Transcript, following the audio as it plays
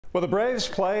Well, the Braves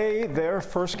play their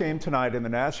first game tonight in the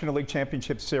National League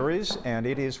Championship Series, and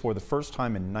it is for the first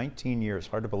time in 19 years.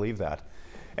 Hard to believe that.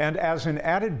 And as an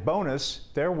added bonus,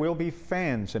 there will be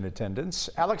fans in attendance.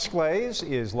 Alex Glaze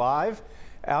is live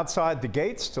outside the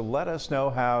gates to let us know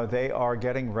how they are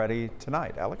getting ready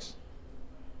tonight. Alex?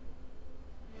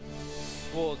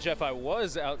 Well, Jeff, I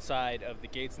was outside of the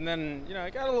gates, and then,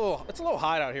 it's a little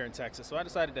hot out here in Texas, so I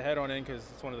decided to head on in because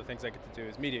it's one of the things I get to do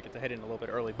as media, get to head in a little bit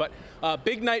early. But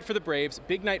big night for the Braves,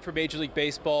 big night for Major League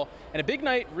Baseball, and a big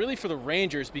night really for the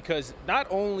Rangers because not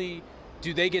only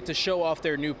do they get to show off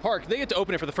their new park, they get to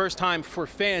open it for the first time for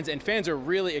fans, and fans are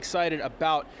really excited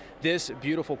about this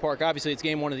beautiful park. Obviously, it's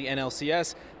game one of the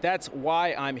NLCS. That's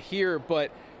why I'm here, but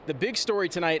the big story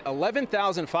tonight,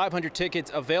 11,500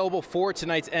 tickets available for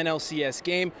tonight's NLCS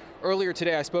game. Earlier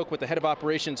today, I spoke with the head of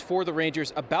operations for the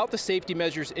Rangers about the safety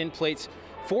measures in place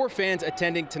for fans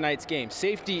attending tonight's game.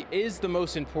 Safety is the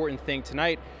most important thing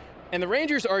tonight, and the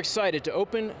Rangers are excited to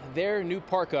open their new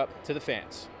park up to the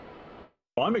fans.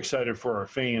 Well, I'm excited for our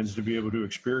fans to be able to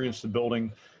experience the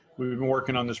building. We've been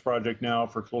working on this project now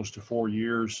for close to 4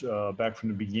 years, back from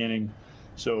the beginning.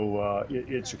 So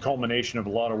it's a culmination of a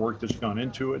lot of work that's gone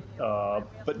into it.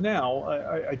 But now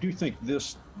I do think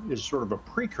this is sort of a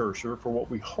precursor for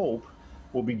what we hope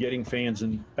will be getting fans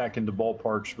back into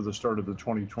ballparks for the start of the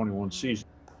 2021 season.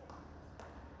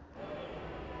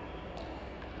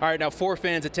 All right, now for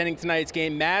fans attending tonight's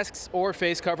game, masks or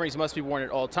face coverings must be worn at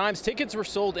all times. Tickets were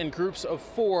sold in groups of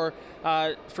 4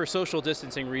 for social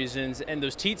distancing reasons, and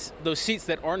those seats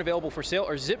that aren't available for sale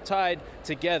are zip tied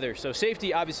together. So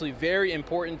safety obviously very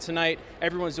important tonight.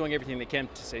 Everyone's doing everything they can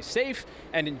to stay safe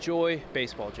and enjoy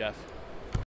baseball, Jeff.